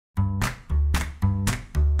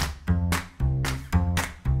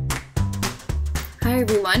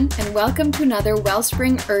everyone, and welcome to another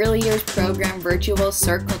Wellspring Early Years Program Virtual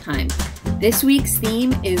Circle Time. This week's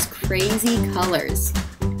theme is Crazy Colors.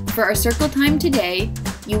 For our Circle Time today,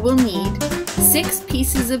 you will need 6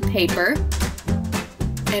 pieces of paper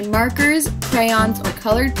and markers, crayons, or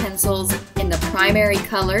colored pencils in the primary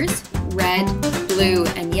colors, red, blue,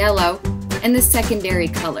 and yellow, and the secondary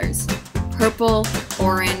colors, purple,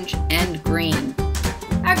 orange, and green.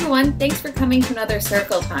 Hi everyone, thanks for coming to another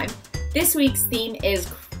Circle Time. This week's theme is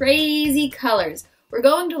Crazy Colors. We're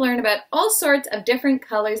going to learn about all sorts of different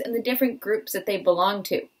colors and the different groups that they belong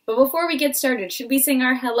to. But before we get started, should we sing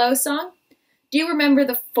our hello song? Do you remember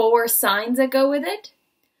the 4 signs that go with it?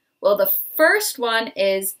 Well, the first one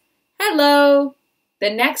is hello. The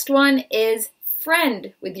next one is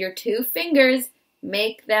friend. With your 2 fingers,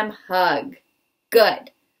 make them hug.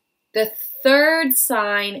 Good. The third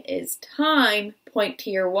sign is time. Point to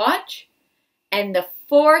your watch. And the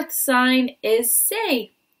 4th sign is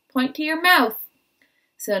say. Point to your mouth.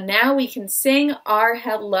 So now we can sing our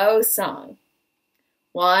hello song.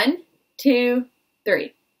 1, 2,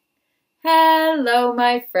 3. Hello,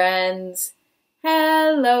 my friends.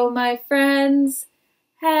 Hello, my friends.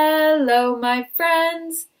 Hello, my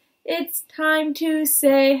friends. It's time to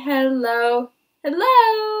say hello.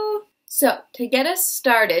 Hello. So, to get us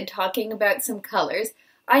started talking about some colors,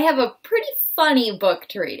 I have a pretty funny book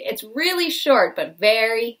to read. It's really short, but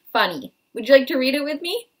very funny. Would you like to read it with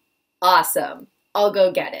me? Awesome. I'll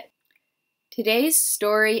go get it. Today's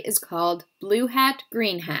story is called Blue Hat,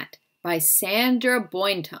 Green Hat by Sandra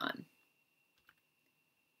Boynton.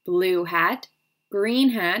 Blue hat, green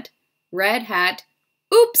hat, red hat.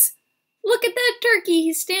 Oops! Look at that turkey.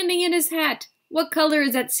 He's standing in his hat. What color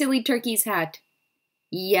is that silly turkey's hat?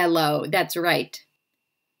 Yellow. That's right.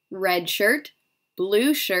 Red shirt,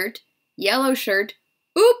 blue shirt, yellow shirt.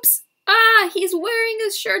 Oops! Ah, he's wearing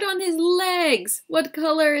a shirt on his legs. What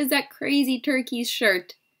color is that crazy turkey's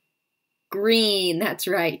shirt? Green, that's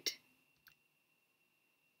right.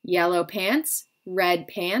 Yellow pants, red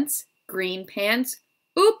pants, green pants.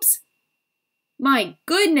 Oops! My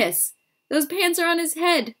goodness! Those pants are on his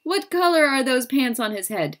head. What color are those pants on his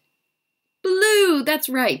head? Blue, that's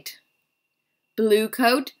right. Blue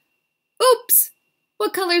coat. Oops!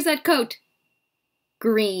 What color is that coat?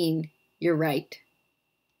 Green, you're right.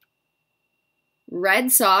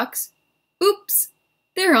 Red socks. Oops!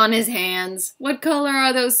 They're on his hands. What color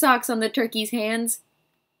are those socks on the turkey's hands?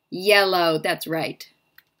 Yellow, that's right.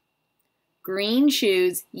 Green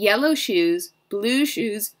shoes, yellow shoes, blue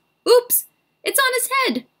shoes. Oops! It's on his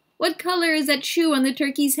head. What color is that shoe on the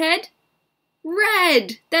turkey's head?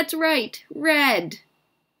 Red, that's right, red.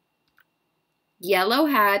 Yellow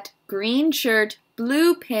hat, green shirt,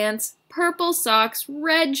 blue pants, purple socks,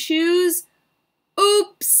 red shoes.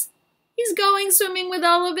 Oops! He's going swimming with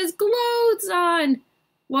all of his clothes on.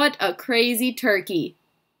 What a crazy turkey.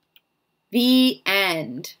 The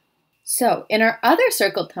end. So, in our other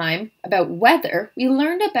circle time about weather, we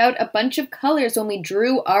learned about a bunch of colors when we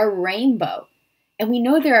drew our rainbow. And we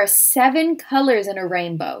know there are 7 colors in a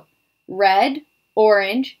rainbow. Red,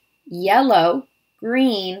 orange, yellow,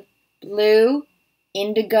 green, blue,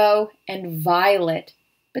 indigo, and violet.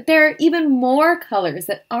 But there are even more colors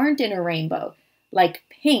that aren't in a rainbow, like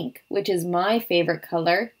pink, which is my favorite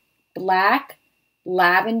color, black,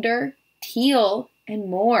 lavender, teal, and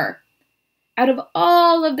more. Out of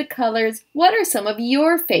all of the colors, what are some of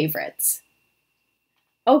your favorites?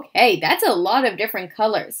 Okay, that's a lot of different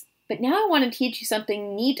colors. But now I want to teach you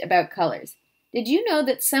something neat about colors. Did you know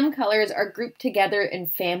that some colors are grouped together in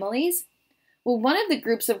families? Well, one of the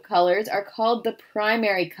groups of colors are called the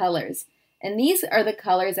primary colors. And these are the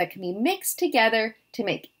colors that can be mixed together to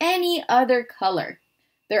make any other color.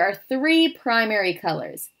 There are 3 primary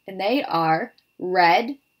colors, and they are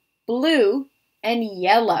red, blue, and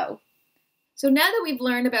yellow. So now that we've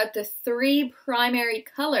learned about the 3 primary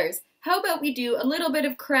colors, how about we do a little bit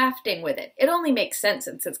of crafting with it? It only makes sense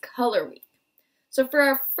since it's Color Week. So for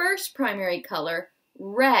our first primary color,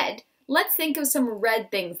 red, let's think of some red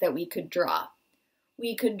things that we could draw.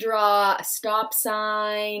 We could draw a stop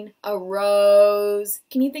sign, a rose.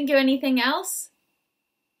 Can you think of anything else?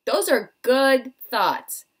 Those are good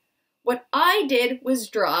thoughts. What I did was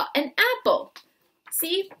draw an apple.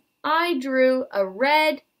 See, I drew a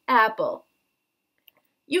red apple.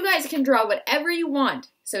 You guys can draw whatever you want.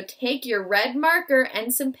 So take your red marker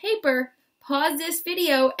and some paper, pause this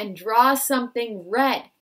video, and draw something red.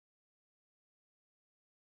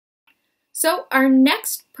 So our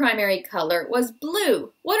next primary color was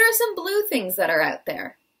blue. What are some blue things that are out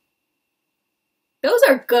there? Those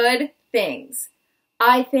are good things.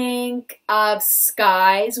 I think of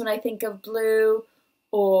skies when I think of blue,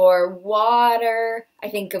 or water. I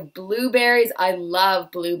think of blueberries. I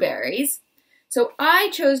love blueberries. So I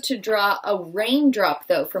chose to draw a raindrop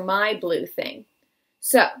though for my blue thing.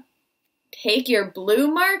 So take your blue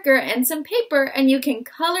marker and some paper and you can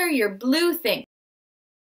color your blue thing.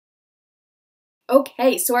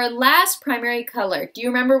 Okay, so our last primary color, do you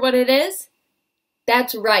remember what it is?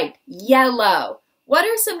 That's right, yellow. What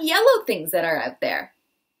are some yellow things that are out there?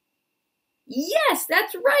 Yes,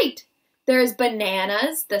 that's right. There's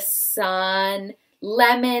bananas, the sun,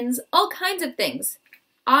 lemons, all kinds of things.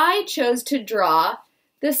 I chose to draw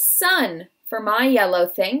the sun for my yellow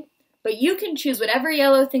thing, but you can choose whatever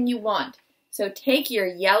yellow thing you want. So take your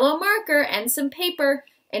yellow marker and some paper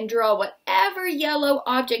and draw whatever yellow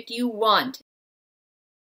object you want.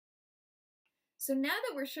 So now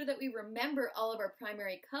that we're sure that we remember all of our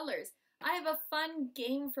primary colors, I have a fun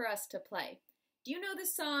game for us to play. Do you know the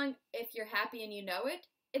song, If You're Happy and You Know It?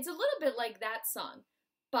 It's a little bit like that song,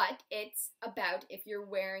 but it's about if you're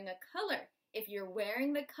wearing a color. If you're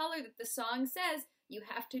wearing the color that the song says, you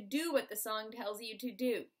have to do what the song tells you to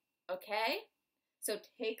do, okay? So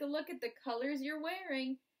take a look at the colors you're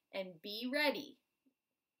wearing and be ready.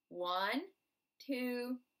 1,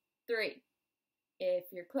 2, 3. If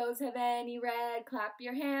your clothes have any red, clap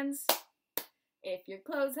your hands. If your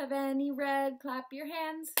clothes have any red, clap your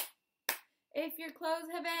hands. If your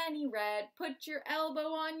clothes have any red, put your elbow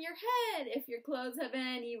on your head. If your clothes have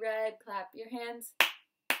any red, clap your hands.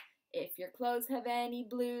 If your clothes have any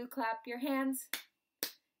blue, clap your hands.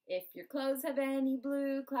 If your clothes have any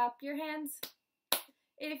blue, clap your hands.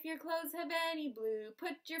 If your clothes have any blue,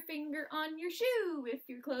 put your finger on your shoe. If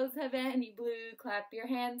your clothes have any blue, clap your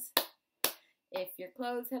hands. If your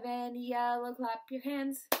clothes have any yellow, clap your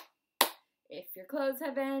hands. If your clothes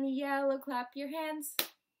have any yellow, clap your hands.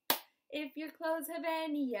 If your clothes have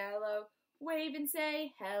any yellow, wave and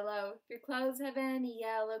say hello. If your clothes have any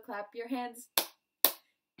yellow, clap your hands.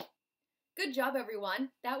 Good job, everyone.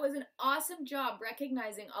 That was an awesome job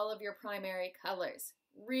recognizing all of your primary colors.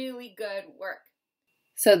 Really good work.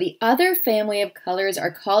 So the other family of colors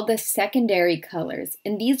are called the secondary colors,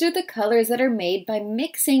 and these are the colors that are made by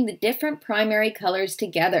mixing the different primary colors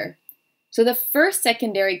together. So the first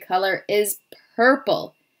secondary color is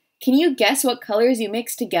purple. Can you guess what colors you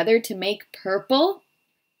mix together to make purple?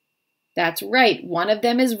 That's right, one of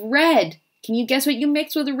them is red. Can you guess what you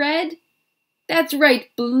mix with red? That's right,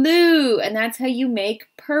 blue, and that's how you make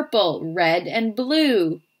purple, red and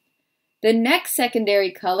blue. The next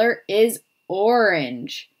secondary color is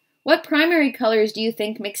orange. What primary colors do you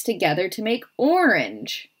think mix together to make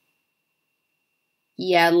orange?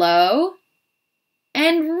 Yellow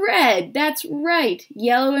and red. That's right.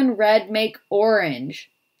 Yellow and red make orange.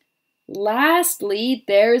 Lastly,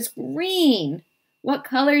 there's green. What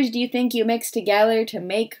colors do you think you mix together to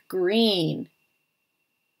make green?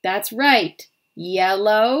 That's right.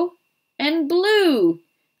 Yellow and blue.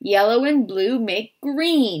 Yellow and blue make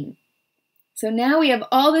green. So now we have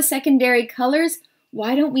all the secondary colors.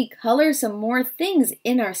 Why don't we color some more things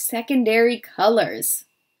in our secondary colors?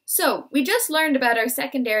 So we just learned about our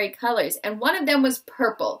secondary colors, and one of them was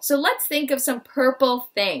purple. So let's think of some purple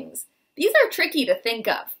things. These are tricky to think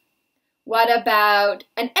of. What about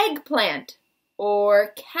an eggplant,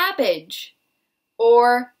 or cabbage,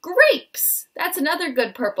 or grapes? That's another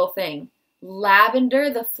good purple thing.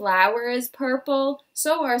 Lavender, the flower, is purple.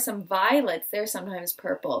 So are some violets. They're sometimes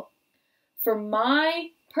purple. For my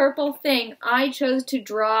purple thing, I chose to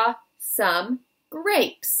draw some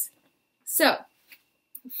grapes. So,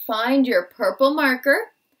 find your purple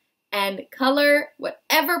marker and color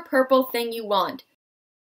whatever purple thing you want.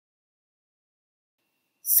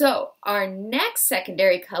 So, our next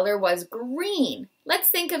secondary color was green. Let's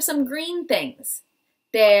think of some green things.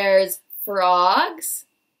 There's frogs.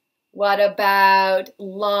 What about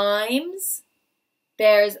limes?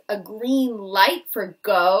 There's a green light for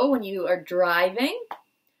go when you are driving.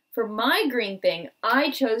 For my green thing, I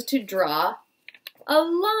chose to draw a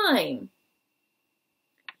lime.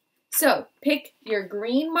 So pick your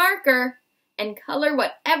green marker and color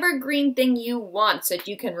whatever green thing you want so that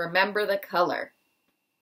you can remember the color.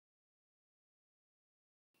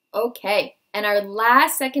 Okay, and our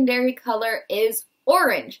last secondary color is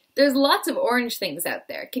orange. There's lots of orange things out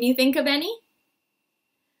there. Can you think of any?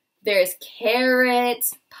 There's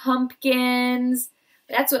carrots, pumpkins.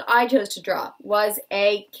 That's what I chose to draw, was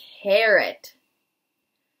a carrot.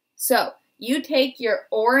 So you take your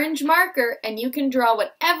orange marker and you can draw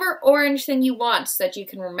whatever orange thing you want so that you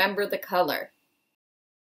can remember the color.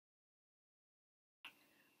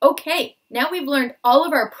 Okay, now we've learned all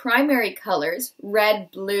of our primary colors,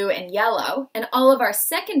 red, blue, and yellow, and all of our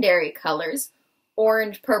secondary colors,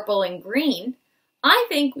 orange, purple, and green. I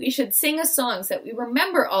think we should sing a song so that we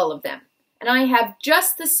remember all of them. And I have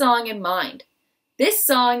just the song in mind. This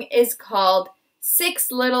song is called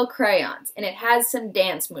 6 Little Crayons, and it has some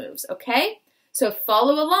dance moves, okay? So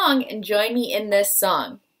follow along and join me in this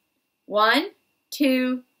song. 1,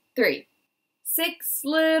 2, 3. 6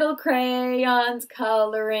 little crayons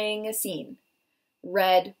coloring a scene.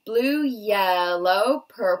 Red, blue, yellow,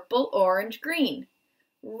 purple, orange, green.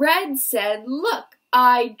 Red said, "Look,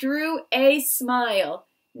 I drew a smile.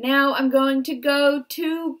 Now I'm going to go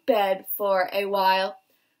to bed for a while."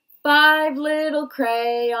 5 little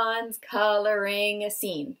crayons coloring a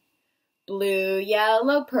scene. Blue,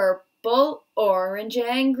 yellow, purple, orange,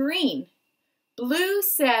 and green. Blue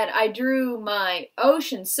said, "I drew my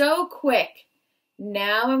ocean so quick.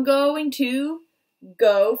 Now I'm going to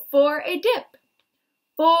go for a dip."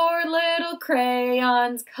 4 little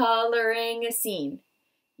crayons coloring a scene.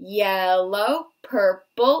 Yellow,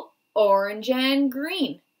 purple, orange, and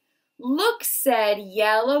green. "Look," said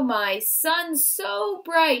yellow, "my sun's so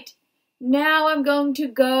bright. Now I'm going to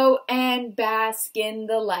go and bask in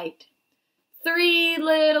the light." 3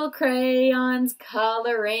 little crayons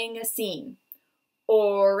coloring a scene.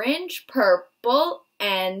 Orange, purple,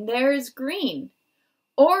 and there's green.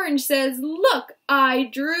 Orange says, "Look, I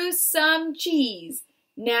drew some cheese.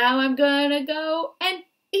 Now I'm gonna go and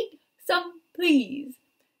eat some, please."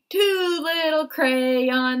 2 little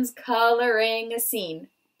crayons coloring a scene.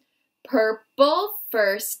 Purple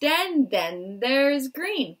first, and then there's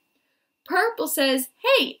green. Purple says,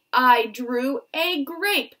 "Hey, I drew a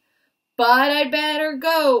grape, but I'd better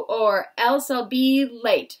go or else I'll be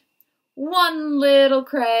late." 1 little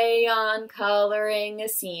crayon coloring a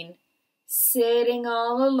scene. Sitting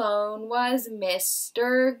all alone was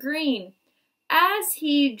Mr. Green. As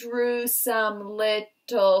he drew some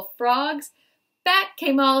little frogs, back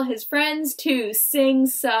came all his friends to sing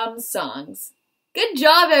some songs. Good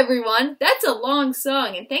job, everyone! That's a long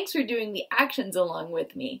song, and thanks for doing the actions along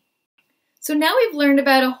with me. So now we've learned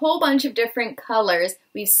about a whole bunch of different colors.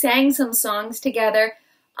 We've sang some songs together.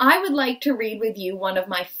 I would like to read with you one of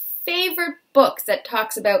my favorite books that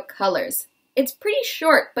talks about colors. It's pretty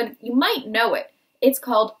short, but you might know it. It's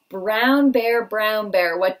called Brown Bear,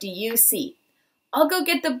 What Do You See? I'll go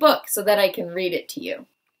get the book so that I can read it to you.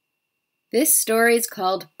 This story is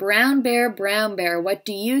called Brown Bear, What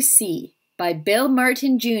Do You See? By Bill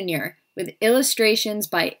Martin Jr. with illustrations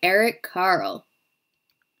by Eric Carle.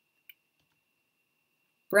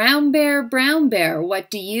 Brown bear, what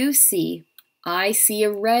do you see? I see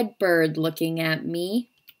a red bird looking at me.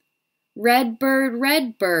 Red bird,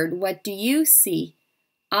 what do you see?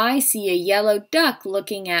 I see a yellow duck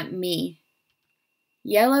looking at me.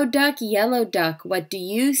 Yellow duck, what do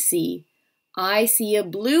you see? I see a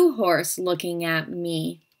blue horse looking at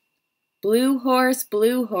me. Blue horse,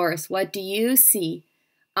 what do you see?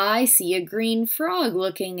 I see a green frog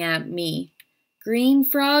looking at me. Green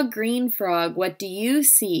frog, what do you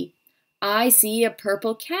see? I see a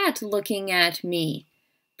purple cat looking at me.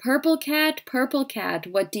 Purple cat,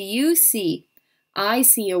 what do you see? I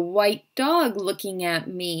see a white dog looking at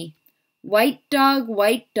me. White dog,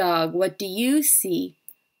 what do you see?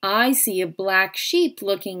 I see a black sheep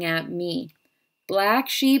looking at me. Black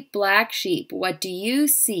sheep, what do you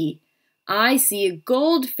see? I see a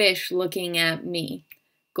goldfish looking at me.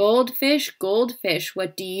 Goldfish,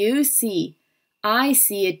 what do you see? I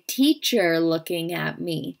see a teacher looking at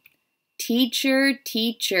me. Teacher,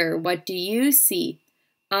 what do you see?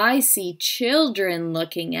 I see children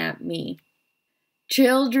looking at me.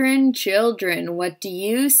 Children, what do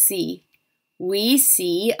you see? We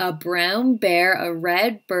see a brown bear, a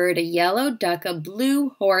red bird, a yellow duck, a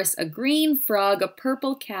blue horse, a green frog, a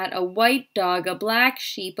purple cat, a white dog, a black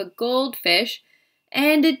sheep, a goldfish,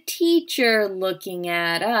 and a teacher looking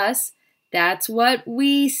at us. That's what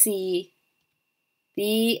we see.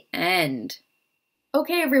 The end.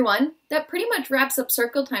 Okay, everyone, that pretty much wraps up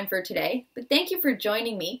circle time for today, but thank you for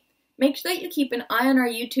joining me. Make sure that you keep an eye on our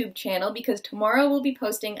YouTube channel because tomorrow we'll be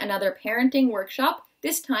posting another parenting workshop,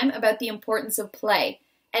 this time about the importance of play.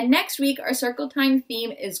 And next week, our circle time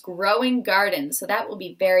theme is growing gardens, so that will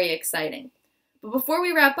be very exciting. But before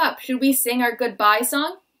we wrap up, should we sing our goodbye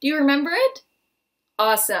song? Do you remember it?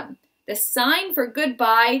 Awesome. The sign for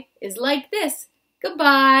goodbye is like this.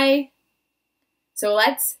 Goodbye. So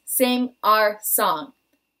let's sing our song.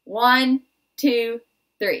 1, 2,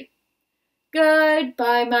 3.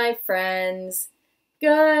 Goodbye, my friends.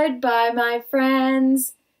 Goodbye, my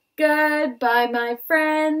friends. Goodbye, my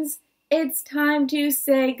friends. It's time to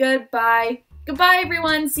say goodbye. Goodbye,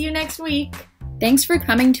 everyone. See you next week. Thanks for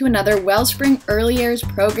coming to another Wellspring Early Years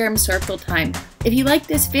program Circle Time. If you like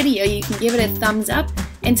this video, you can give it a thumbs up.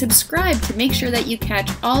 And and subscribe to make sure that you catch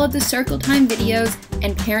all of the Circle Time videos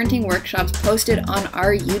and parenting workshops posted on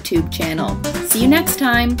our YouTube channel. See you next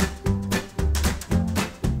time!